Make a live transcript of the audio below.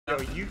Yo,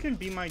 you can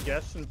be my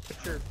guest and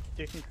put your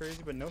dick in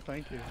crazy, but no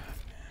thank you.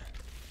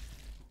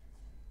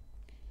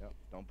 Yep,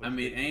 don't put I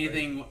mean,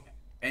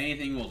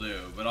 anything will do,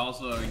 but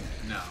also,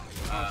 no.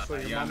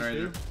 Honestly, your mom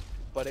too?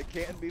 But it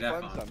can be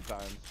fun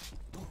sometimes.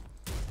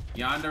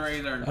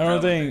 Yanderes are.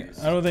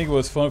 I don't think it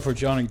was fun for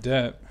Johnny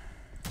Depp.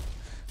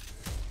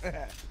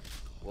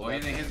 Well,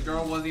 you think his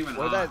girl wasn't even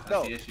hot?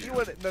 That's the issue.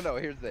 No,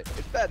 here's the thing.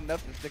 It's bad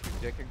enough to stick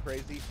your dick in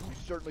crazy. You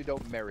certainly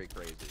don't marry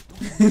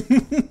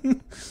crazy.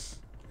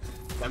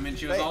 I mean,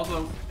 she was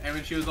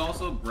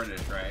also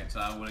British, right? So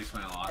I would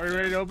explain a lot. Are you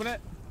ready to open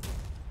it?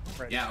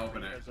 Right. Yeah,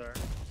 open it.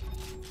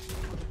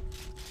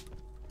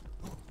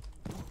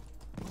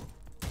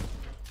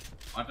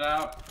 Watch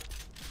out!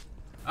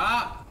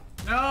 Ah!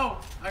 No!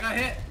 I got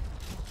hit!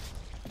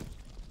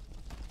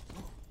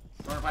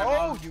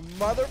 Oh, you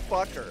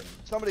motherfucker!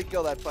 Somebody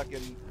kill that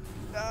fucking...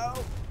 No!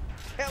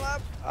 Kill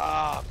him!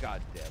 Oh,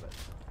 god damn it.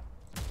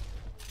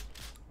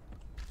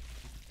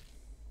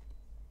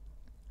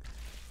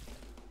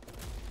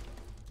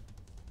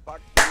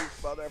 Fuck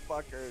these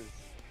motherfuckers.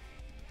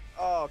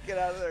 Oh, get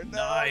out of there. No,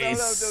 Nice.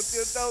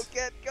 no, don't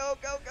get. Go.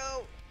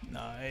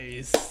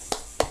 Nice.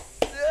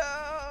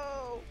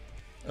 No!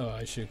 Oh,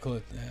 I should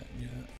clip that. Yeah.